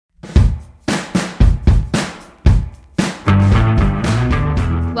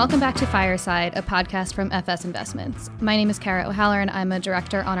Welcome back to Fireside, a podcast from FS Investments. My name is Kara O'Halloran. I'm a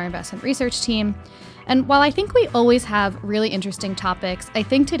director on our investment research team. And while I think we always have really interesting topics, I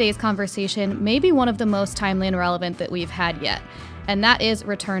think today's conversation may be one of the most timely and relevant that we've had yet, and that is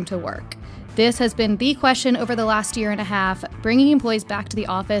return to work. This has been the question over the last year and a half. Bringing employees back to the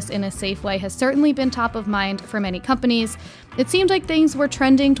office in a safe way has certainly been top of mind for many companies. It seemed like things were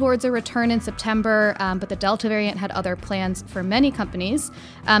trending towards a return in September, but the Delta variant had other plans for many companies.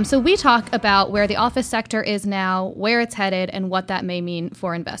 So we talk about where the office sector is now, where it's headed, and what that may mean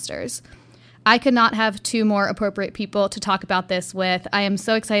for investors. I could not have two more appropriate people to talk about this with. I am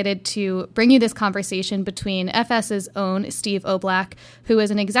so excited to bring you this conversation between FS's own Steve Oblak, who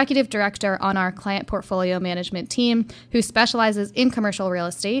is an executive director on our client portfolio management team, who specializes in commercial real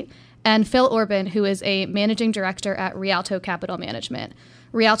estate, and Phil Orban, who is a managing director at Rialto Capital Management.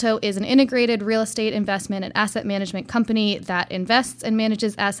 Rialto is an integrated real estate investment and asset management company that invests and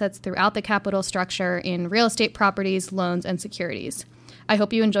manages assets throughout the capital structure in real estate properties, loans, and securities. I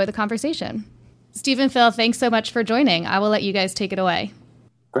hope you enjoy the conversation. Steve and Phil, thanks so much for joining. I will let you guys take it away.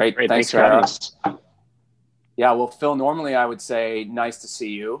 Great. Thanks for having us. Yeah, well, Phil, normally I would say nice to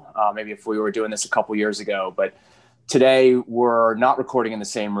see you, maybe if we were doing this a couple years ago, but today we're not recording in the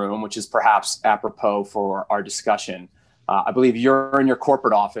same room, which is perhaps apropos for our discussion. I believe you're in your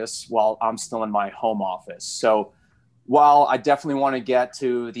corporate office while I'm still in my home office. So while I definitely want to get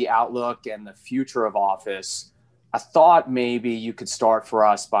to the outlook and the future of office, I thought maybe you could start for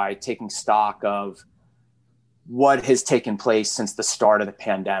us by taking stock of what has taken place since the start of the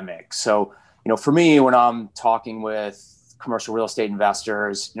pandemic. So, for me, when I'm talking with commercial real estate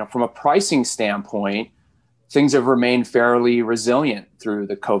investors, from a pricing standpoint, things have remained fairly resilient through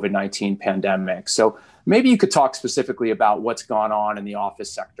the COVID-19 pandemic. So maybe you could talk specifically about what's gone on in the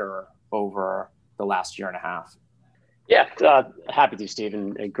office sector over the last year and a half. Yeah, happy to,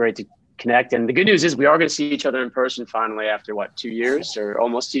 Stephen. Great to connect. And the good news is we are going to see each other in person finally after 2 years or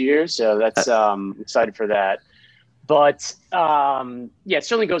almost 2 years. So that's excited for that. But it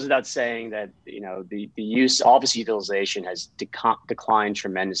certainly goes without saying that, the office utilization has declined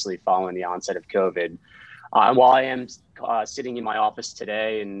tremendously following the onset of COVID. And while I am sitting in my office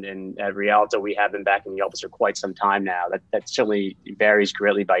today and at Rialto, we have been back in the office for quite some time now. That certainly varies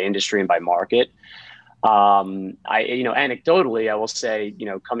greatly by industry and by market. Anecdotally, I will say,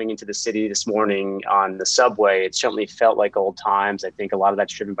 coming into the city this morning on the subway, it certainly felt like old times. I think a lot of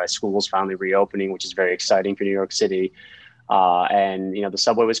that's driven by schools finally reopening, which is very exciting for New York City. The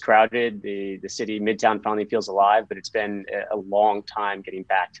subway was crowded. The city, Midtown, finally feels alive, but it's been a long time getting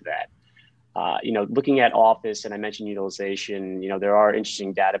back to that. Looking at office, and I mentioned utilization, there are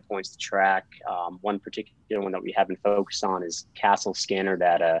interesting data points to track. One particular one that we haven't focused on is Kastle scanner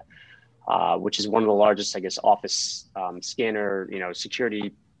data, which is one of the largest, office scanner,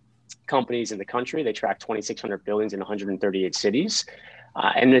 security companies in the country. They track 2,600 buildings in 138 cities.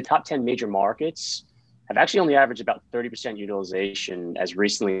 And the top 10 major markets have actually only averaged about 30% utilization as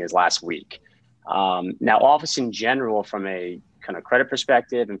recently as last week. Now, office in general, from a kind of credit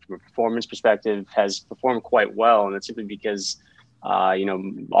perspective and from a performance perspective, has performed quite well. And that's simply because,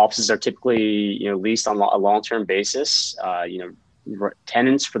 offices are typically, leased on a long-term basis.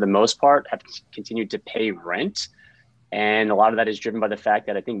 Tenants, for the most part, have continued to pay rent. And a lot of that is driven by the fact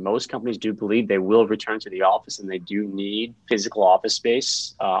that I think most companies do believe they will return to the office and they do need physical office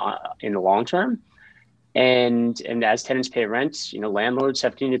space in the long term. And as tenants pay rent, landlords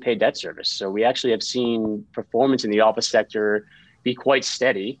have continued to pay debt service. So we actually have seen performance in the office sector be quite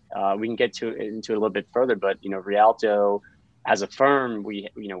steady. We can get into it a little bit further, but Rialto, as a firm, we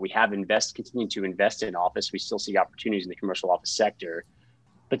have continued to invest in office. We still see opportunities in the commercial office sector.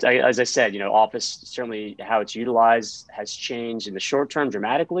 But as I said, office, certainly how it's utilized has changed in the short term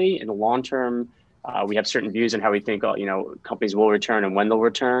dramatically. In the long term, we have certain views on how we think, companies will return and when they'll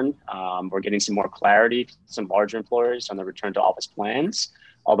return. We're getting some more clarity, some larger employers on the return to office plans,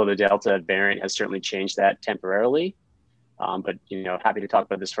 although the Delta variant has certainly changed that temporarily. But happy to talk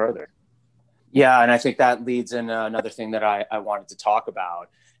about this further. Yeah, and I think that leads in another thing that I wanted to talk about.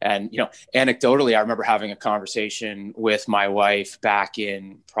 And, anecdotally, I remember having a conversation with my wife back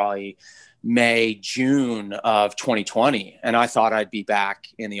in probably May, June of 2020. And I thought I'd be back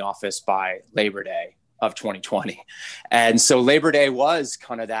in the office by Labor Day of 2020. And so Labor Day was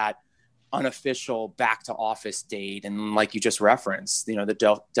kind of that unofficial back to office date. And like you just referenced,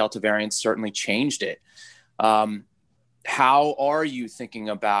 the Delta variant certainly changed it. How are you thinking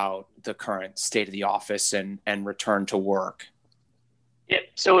about the current state of the office and return to work? Yeah,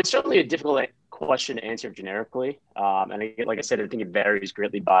 so it's certainly a difficult question to answer generically. Like I said, I think it varies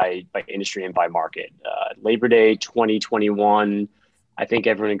greatly by industry and by market. Labor Day 2021, I think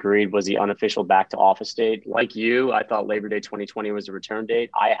everyone agreed was the unofficial back to office date. Like you, I thought Labor Day 2020 was the return date.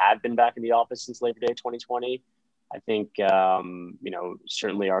 I have been back in the office since Labor Day 2020. I think,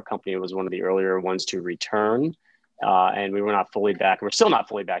 certainly our company was one of the earlier ones to return, and we were not fully back. We're still not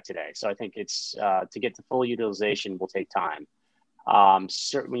fully back today. So I think it's to get to full utilization will take time.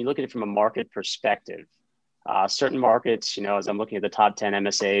 When you look at it from a market perspective, certain markets, as I'm looking at the top 10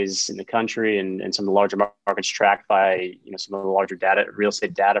 MSAs in the country and some of the larger markets tracked by, some of the larger real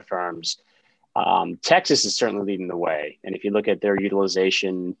estate data firms, Texas is certainly leading the way. And if you look at their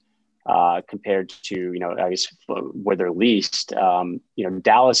utilization compared to, I guess where they're leased,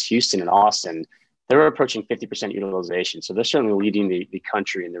 Dallas, Houston, and Austin, they're approaching 50% utilization. So they're certainly leading the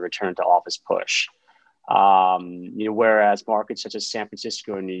country in the return to office push. Whereas markets such as San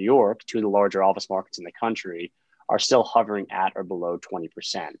Francisco and New York, two of the larger office markets in the country, are still hovering at or below 20%.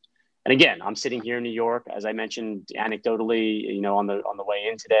 And again, I'm sitting here in New York, as I mentioned anecdotally, on the way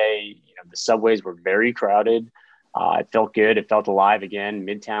in today, the subways were very crowded. It felt good. It felt alive again.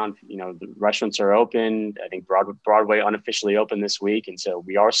 Midtown, the restaurants are open. I think Broadway unofficially opened this week. And so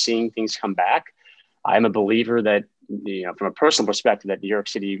we are seeing things come back. I'm a believer that, from a personal perspective, that New York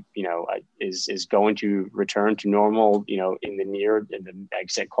City, is going to return to normal, in the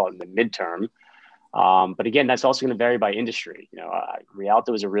midterm. But again, that's also going to vary by industry.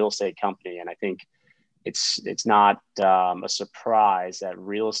 Rialto is a real estate company, and I think it's not a surprise that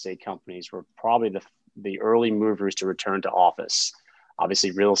real estate companies were probably the early movers to return to office.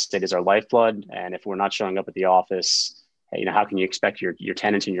 Obviously, real estate is our lifeblood, and if we're not showing up at the office, how can you expect your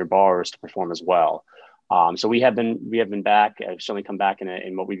tenants and your borrowers to perform as well? So we have been back. I've certainly come back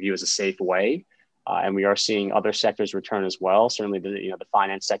in what we view as a safe way, and we are seeing other sectors return as well. Certainly, the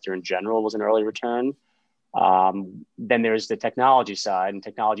finance sector in general was an early return. Then there's the technology side, and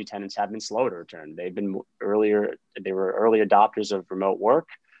technology tenants have been slow to return. They were early adopters of remote work,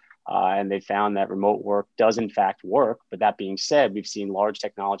 and they found that remote work does in fact work. But that being said, we've seen large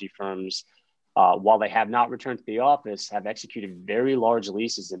technology firms, while they have not returned to the office, have executed very large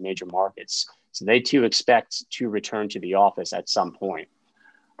leases in major markets. So they too expect to return to the office at some point.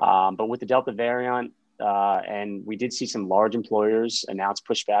 But with the Delta variant, and we did see some large employers announce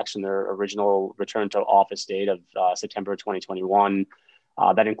pushbacks from their original return to office date of September 2021.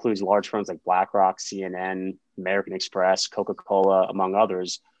 That includes large firms like BlackRock, CNN, American Express, Coca-Cola, among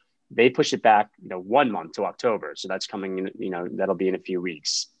others. They pushed it back, 1 month to October. So that's coming in, that'll be in a few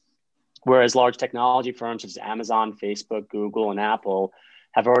weeks. Whereas large technology firms such as Amazon, Facebook, Google, and Apple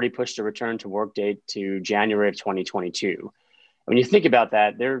have already pushed a return to work date to January of 2022. When you think about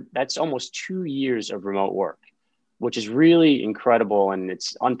that, that's almost 2 years of remote work, which is really incredible and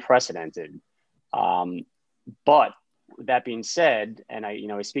it's unprecedented. But that being said, and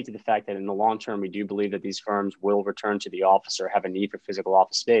I speak to the fact that in the long term, we do believe that these firms will return to the office or have a need for physical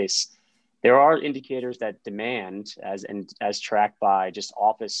office space. There are indicators that demand, as tracked by just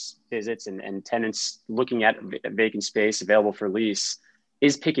office visits and tenants looking at vacant space available for lease,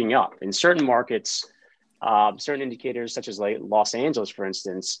 is picking up. In certain markets, certain indicators such as like Los Angeles, for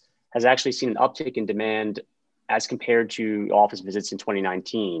instance, has actually seen an uptick in demand as compared to office visits in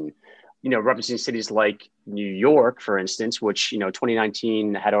 2019. Referencing cities like New York, for instance, which,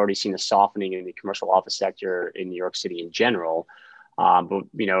 2019 had already seen a softening in the commercial office sector in New York City in general. But,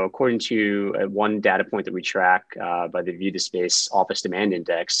 according to one data point that we track by the View the Space Office Demand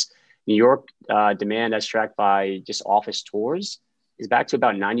Index, New York demand as tracked by just office tours is back to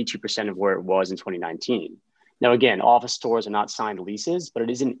about 92% of where it was in 2019. Now, again, office tours are not signed leases, but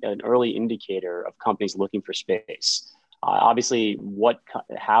it is an early indicator of companies looking for space. Obviously,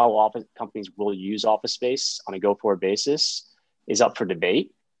 how office companies will use office space on a go-forward basis is up for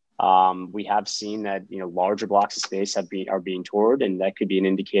debate. We have seen that larger blocks of space are being toured, and that could be an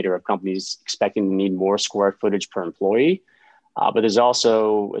indicator of companies expecting to need more square footage per employee. But there's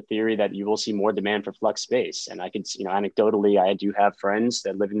also a theory that you will see more demand for flex space. And I could, anecdotally, I do have friends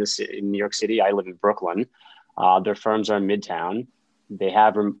that live in New York City. I live in Brooklyn. Their firms are in Midtown. They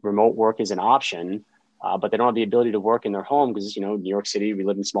have remote work as an option, but they don't have the ability to work in their home because, New York City, we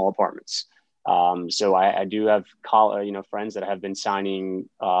live in small apartments. So I do have friends that have been signing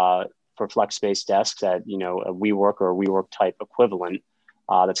for flex space desks at, a WeWork or a WeWork type equivalent.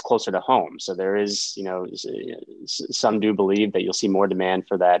 That's closer to home. So there is, some do believe that you'll see more demand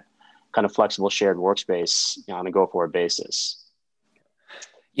for that kind of flexible shared workspace on a go-forward basis.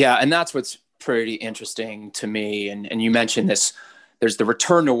 Yeah, and that's what's pretty interesting to me. And you mentioned this, there's the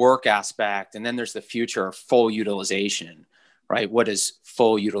return to work aspect, and then there's the future of full utilization, right? What does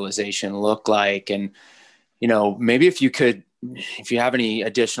full utilization look like? And, maybe if you have any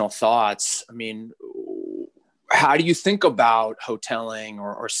additional thoughts, How do you think about hoteling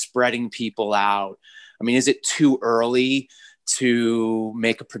or spreading people out? I mean, is it too early to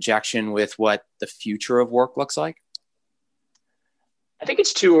make a projection with what the future of work looks like? I think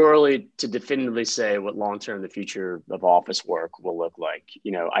it's too early to definitively say what long-term the future of office work will look like.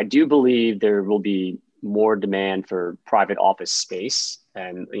 I do believe there will be more demand for private office space.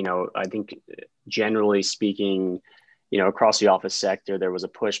 And, I think generally speaking, across the office sector, there was a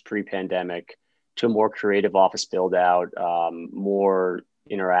push pre-pandemic to a more creative office build out, more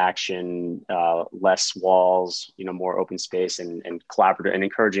interaction, less walls, more open space and collaborative and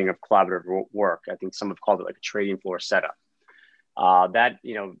encouraging of collaborative work. I think some have called it like a trading floor setup. That,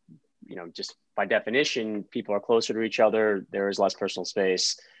 just by definition, people are closer to each other. There is less personal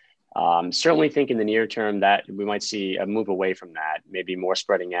space. Certainly think in the near term that we might see a move away from that, maybe more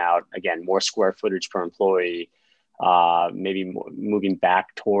spreading out, again, more square footage per employee, maybe moving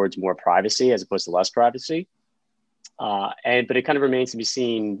back towards more privacy as opposed to less privacy. But it kind of remains to be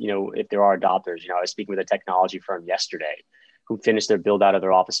seen, if there are adopters. I was speaking with a technology firm yesterday who finished their build out of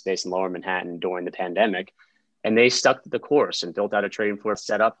their office space in Lower Manhattan during the pandemic. And they stuck to the course and built out a trading floor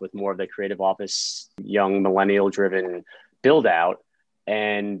setup with more of the creative office, young millennial driven build out.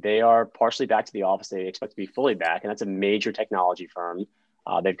 And they are partially back to the office. They expect to be fully back. And that's a major technology firm.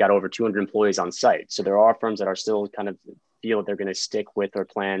 They've got over 200 employees on site. So there are firms that are still kind of feel that they're going to stick with their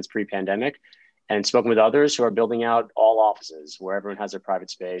plans pre-pandemic, and spoken with others who are building out all offices where everyone has their private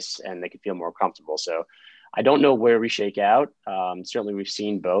space and they can feel more comfortable. So I don't know where we shake out. Certainly we've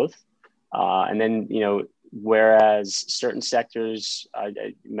seen both. And then, whereas certain sectors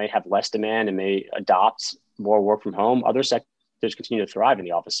may have less demand and may adopt more work from home, other sectors continue to thrive in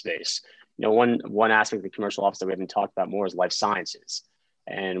the office space. One aspect of the commercial office that we haven't talked about more is life sciences.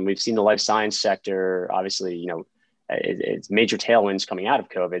 And we've seen the life science sector, obviously, it's major tailwinds coming out of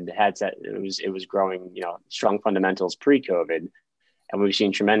COVID. It was growing, strong fundamentals pre-COVID. And we've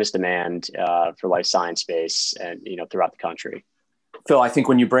seen tremendous demand for life science space and, throughout the country. Phil, I think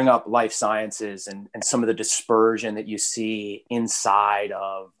when you bring up life sciences and some of the dispersion that you see inside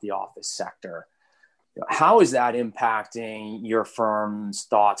of the office sector, how is that impacting your firm's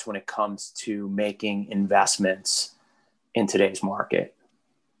thoughts when it comes to making investments in today's market?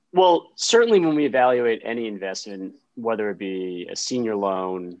 Well, certainly when we evaluate any investment, whether it be a senior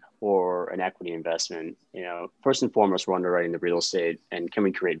loan or an equity investment, first and foremost, we're underwriting the real estate and can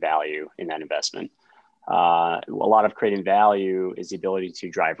we create value in that investment? A lot of creating value is the ability to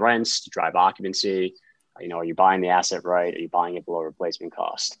drive rents, to drive occupancy. Are you buying the asset right? Are you buying it below replacement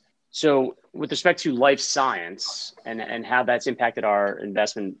cost? So with respect to life science and how that's impacted our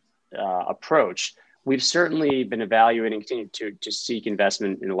investment approach, we've certainly been evaluating, continue to seek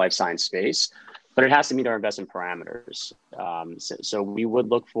investment in the life science space, but it has to meet our investment parameters. So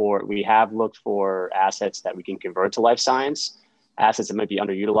we have looked for assets that we can convert to life science, assets that might be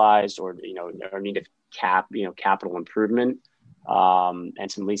underutilized or need a capital improvement,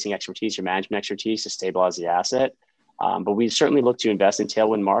 and some leasing expertise or management expertise to stabilize the asset. But we certainly look to invest in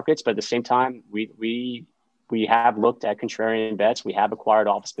tailwind markets, but at the same time, we have looked at contrarian bets. We have acquired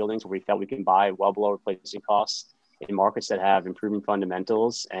office buildings where we felt we can buy well below replacement costs in markets that have improving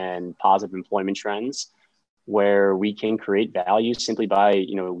fundamentals and positive employment trends, where we can create value simply by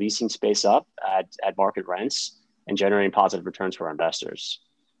leasing space up at market rents and generating positive returns for our investors.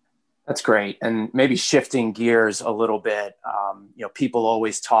 That's great. And maybe shifting gears a little bit, people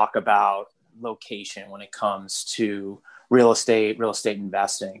always talk about location when it comes to real estate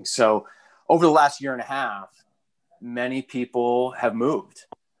investing. So over the last year and a half, many people have moved.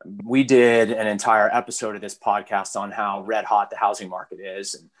 We did an entire episode of this podcast on how red hot the housing market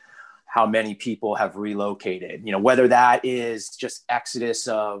is and how many people have relocated, whether that is just exodus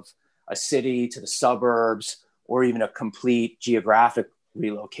of a city to the suburbs or even a complete geographic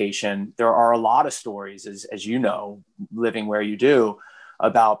relocation. There are a lot of stories, as you know, living where you do,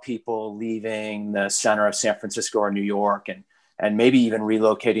 about people leaving the center of San Francisco or New York and maybe even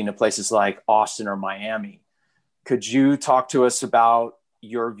relocating to places like Austin or Miami. Could you talk to us about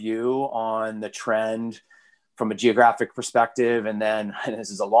your view on the trend from a geographic perspective? And then, and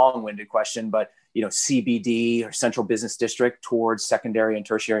this is a long-winded question, but CBD or central business district towards secondary and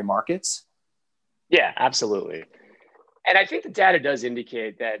tertiary markets? Yeah, absolutely. And I think the data does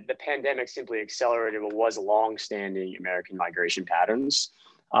indicate that the pandemic simply accelerated what was long-standing American migration patterns.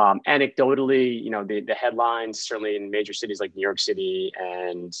 Anecdotally, the headlines, certainly in major cities like New York City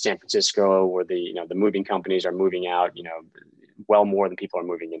and San Francisco, where the moving companies are moving out, well more than people are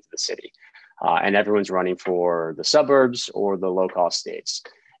moving into the city. And everyone's running for the suburbs or the low-cost states.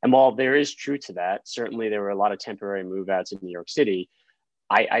 And while there is truth to that, certainly there were a lot of temporary move-outs in New York City.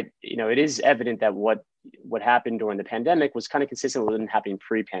 It is evident that what what happened during the pandemic was kind of consistent with what happened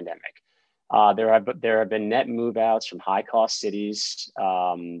pre-pandemic. There have been net move outs from high cost cities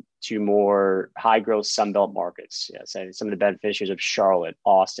to more high growth Sunbelt markets. So some of the beneficiaries of Charlotte,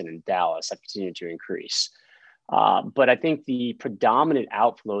 Austin, and Dallas have continued to increase. But I think the predominant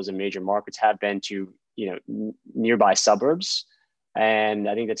outflows in major markets have been to nearby suburbs. And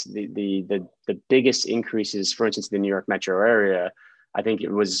I think that's the biggest increases, for instance, the New York metro area. I think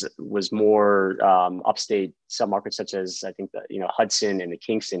it was more upstate submarkets such as I think Hudson and the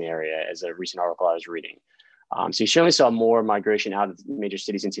Kingston area, as a recent article I was reading. So you certainly saw more migration out of major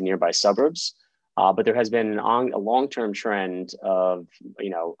cities into nearby suburbs, but there has been a long-term trend of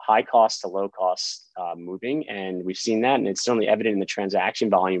high cost to low cost moving, and we've seen that, and it's certainly evident in the transaction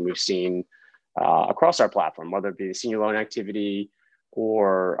volume we've seen across our platform, whether it be the senior loan activity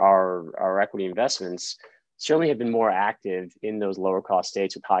or our equity investments. Certainly have been more active in those lower cost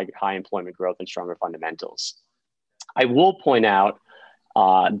states with high employment growth and stronger fundamentals. I will point out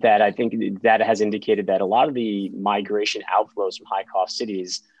that I think that has indicated that a lot of the migration outflows from high cost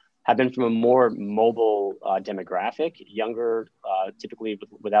cities have been from a more mobile demographic, younger, typically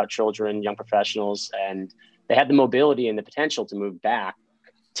without children, young professionals, and they had the mobility and the potential to move back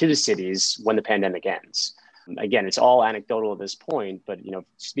to the cities when the pandemic ends. Again, it's all anecdotal at this point, but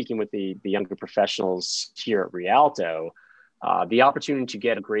speaking with the younger professionals here at Rialto, the opportunity to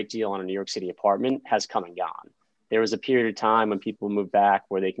get a great deal on a New York City apartment has come and gone. There was a period of time when people moved back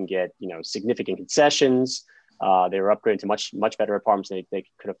where they can get significant concessions. They were upgrading to much better apartments than they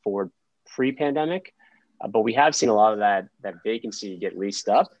could afford pre-pandemic. But we have seen a lot of that vacancy get leased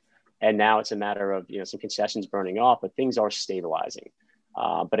up, and now it's a matter of some concessions burning off, but things are stabilizing.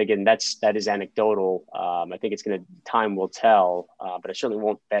 But again, that is anecdotal. I think time will tell, but I certainly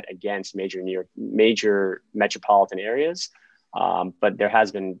won't bet against major metropolitan areas. But there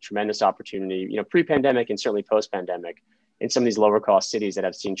has been tremendous opportunity, pre-pandemic and certainly post-pandemic, in some of these lower cost cities that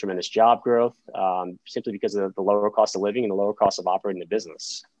have seen tremendous job growth, simply because of the lower cost of living and the lower cost of operating the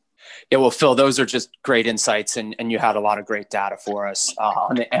business. Yeah, well, Phil, those are just great insights, and you had a lot of great data for us.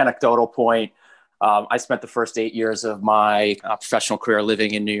 On the anecdotal point, I spent the first 8 years of my professional career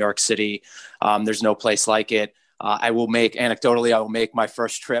living in New York City. There's no place like it. I will make my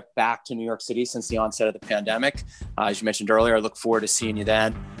first trip back to New York City since the onset of the pandemic. As you mentioned earlier, I look forward to seeing you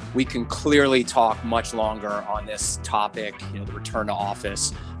then. We can clearly talk much longer on this topic, the return to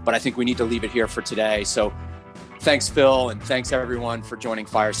office, but I think we need to leave it here for today. So thanks, Phil, and thanks everyone for joining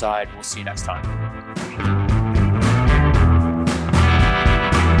Fireside. We'll see you next time.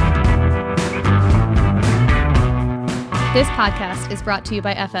 This podcast is brought to you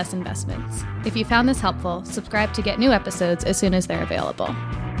by FS Investments. If you found this helpful, subscribe to get new episodes as soon as they're available.